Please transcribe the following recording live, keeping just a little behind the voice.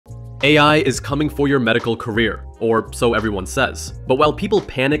AI is coming for your medical career, or so everyone says. But while people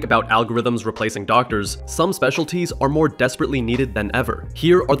panic about algorithms replacing doctors, some specialties are more desperately needed than ever.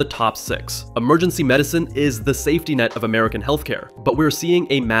 Here are the top 6. Emergency medicine is the safety net of American healthcare, but we're seeing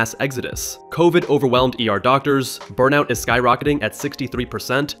a mass exodus. COVID overwhelmed ER doctors, burnout is skyrocketing at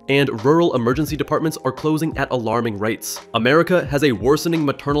 63%, and rural emergency departments are closing at alarming rates. America has a worsening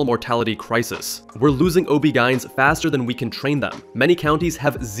maternal mortality crisis. We're losing OB-GYNs faster than we can train them. Many counties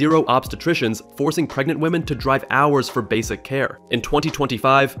have 0 obstetricians, forcing pregnant women to drive hours for basic care. In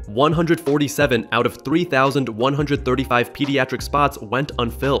 2025, 147 out of 3,135 pediatric spots went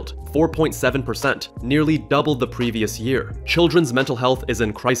unfilled, 4.7%, nearly double the previous year. Children's mental health is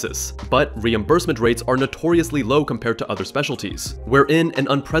in crisis, but reimbursement rates are notoriously low compared to other specialties. We're in an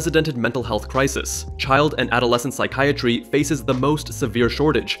unprecedented mental health crisis. Child and adolescent psychiatry faces the most severe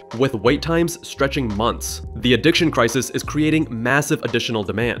shortage, with wait times stretching months. The addiction crisis is creating massive additional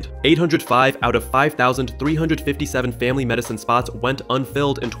demand. 805 out of 5,357 family medicine spots went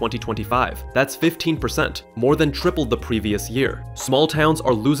unfilled in 2025. That's 15%, more than triple the previous year. Small towns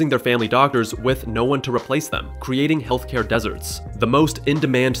are losing their family doctors with no one to replace them, creating healthcare deserts. The most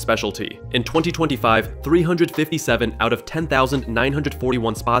in-demand specialty. In 2025, 357 out of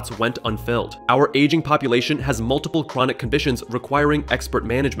 10,941 spots went unfilled. Our aging population has multiple chronic conditions requiring expert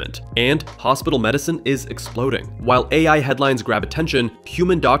management, and hospital medicine is exploding. While AI headlines grab attention,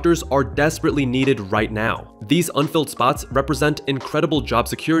 human doctors are desperately needed right now. These unfilled spots represent incredible job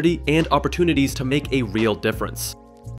security and opportunities to make a real difference.